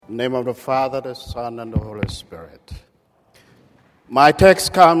In the name of the Father, the Son, and the Holy Spirit. My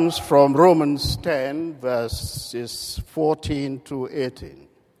text comes from Romans 10, verses 14 to 18.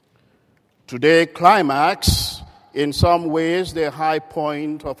 Today, climax, in some ways, the high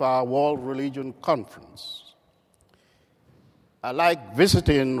point of our World Religion Conference. I like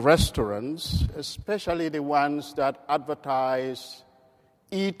visiting restaurants, especially the ones that advertise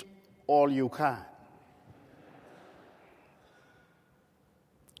eat all you can.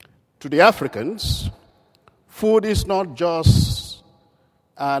 To the Africans, food is not just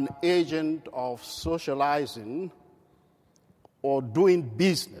an agent of socializing or doing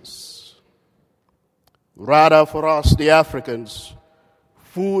business. Rather, for us, the Africans,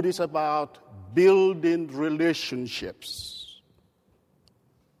 food is about building relationships.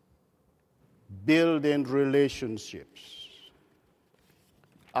 Building relationships.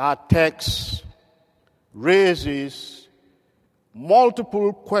 Our text raises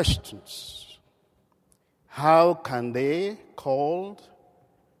multiple questions. How can they called?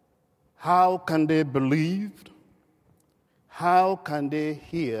 How can they believed? How can they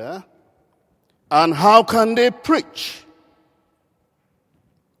hear? And how can they preach?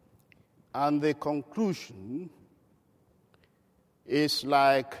 And the conclusion is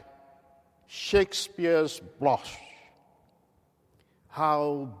like Shakespeare's blush.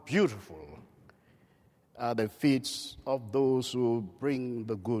 How beautiful are the feet of those who bring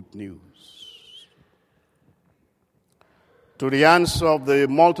the good news. To the answer of the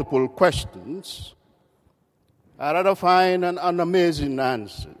multiple questions, I rather find an amazing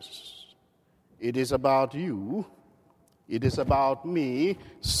answers. It is about you. It is about me,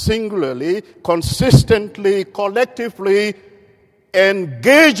 singularly, consistently, collectively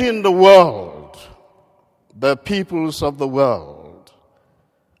engaging the world, the peoples of the world,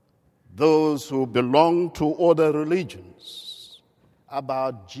 those who belong to other religions,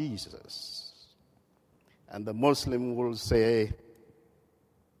 about Jesus. And the Muslim will say,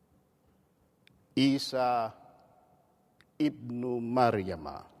 Isa ibn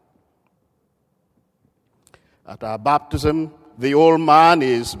Maryama. At our baptism, the old man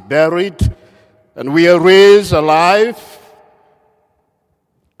is buried, and we are raised alive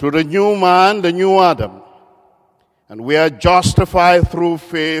to the new man, the new Adam. And we are justified through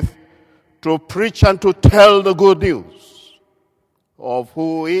faith to preach and to tell the good news of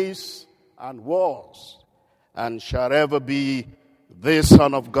who is and was and shall ever be the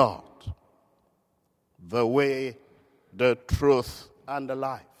Son of God, the way, the truth, and the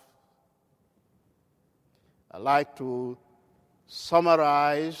life. I like to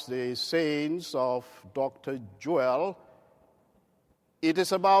summarize the sayings of Dr. Joel. It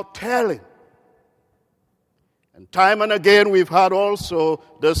is about telling. And time and again, we've had also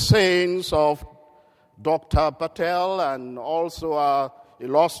the sayings of Dr. Patel and also our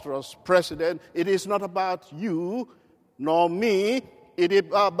illustrious president. It is not about you nor me. It is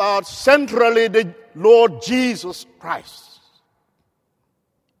about centrally the Lord Jesus Christ.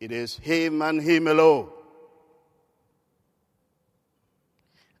 It is Him and Him alone.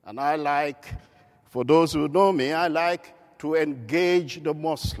 And I like, for those who know me, I like to engage the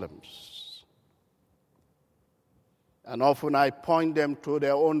Muslims. And often I point them to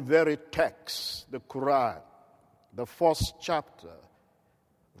their own very text, the Quran, the first chapter,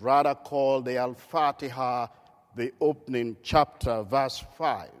 rather called the Al-Fatiha, the opening chapter, verse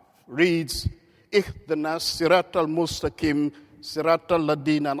 5, reads, Ihdina sirat al-mustaqim, sirat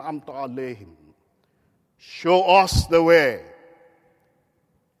al-ladina an'amta alayhim. Show us the way.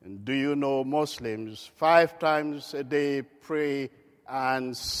 And do you know Muslims 5 times a day pray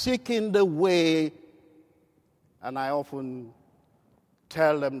and seeking the way. And I often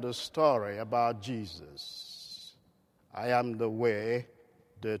tell them the story about Jesus. I am the way,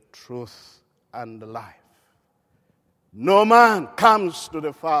 the truth, and the life. No man comes to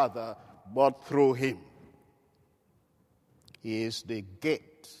the Father but through Him. He is the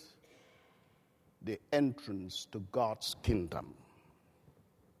gate, the entrance to God's kingdom.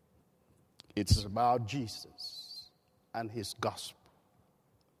 It's about Jesus and His gospel.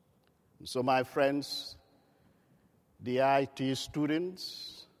 And so, my friends, the IT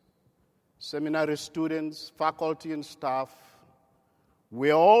students, seminary students, faculty and staff,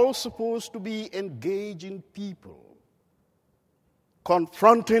 we're all supposed to be engaging people,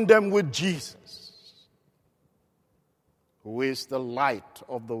 confronting them with Jesus, who is the light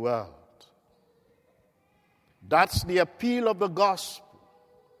of the world. That's the appeal of the gospel.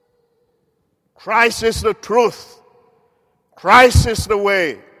 Christ is the truth. Christ is the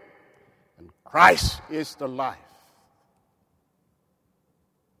way. And Christ is the life.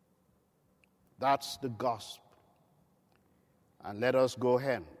 That's the gospel. And let us go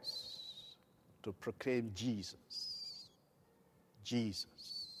hence to proclaim Jesus, Jesus,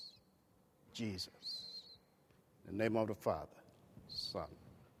 Jesus. In the name of the Father, Son,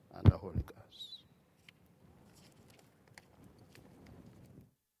 and the Holy Ghost.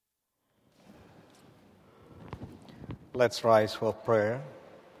 Let's rise for prayer.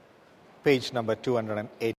 Page number 208.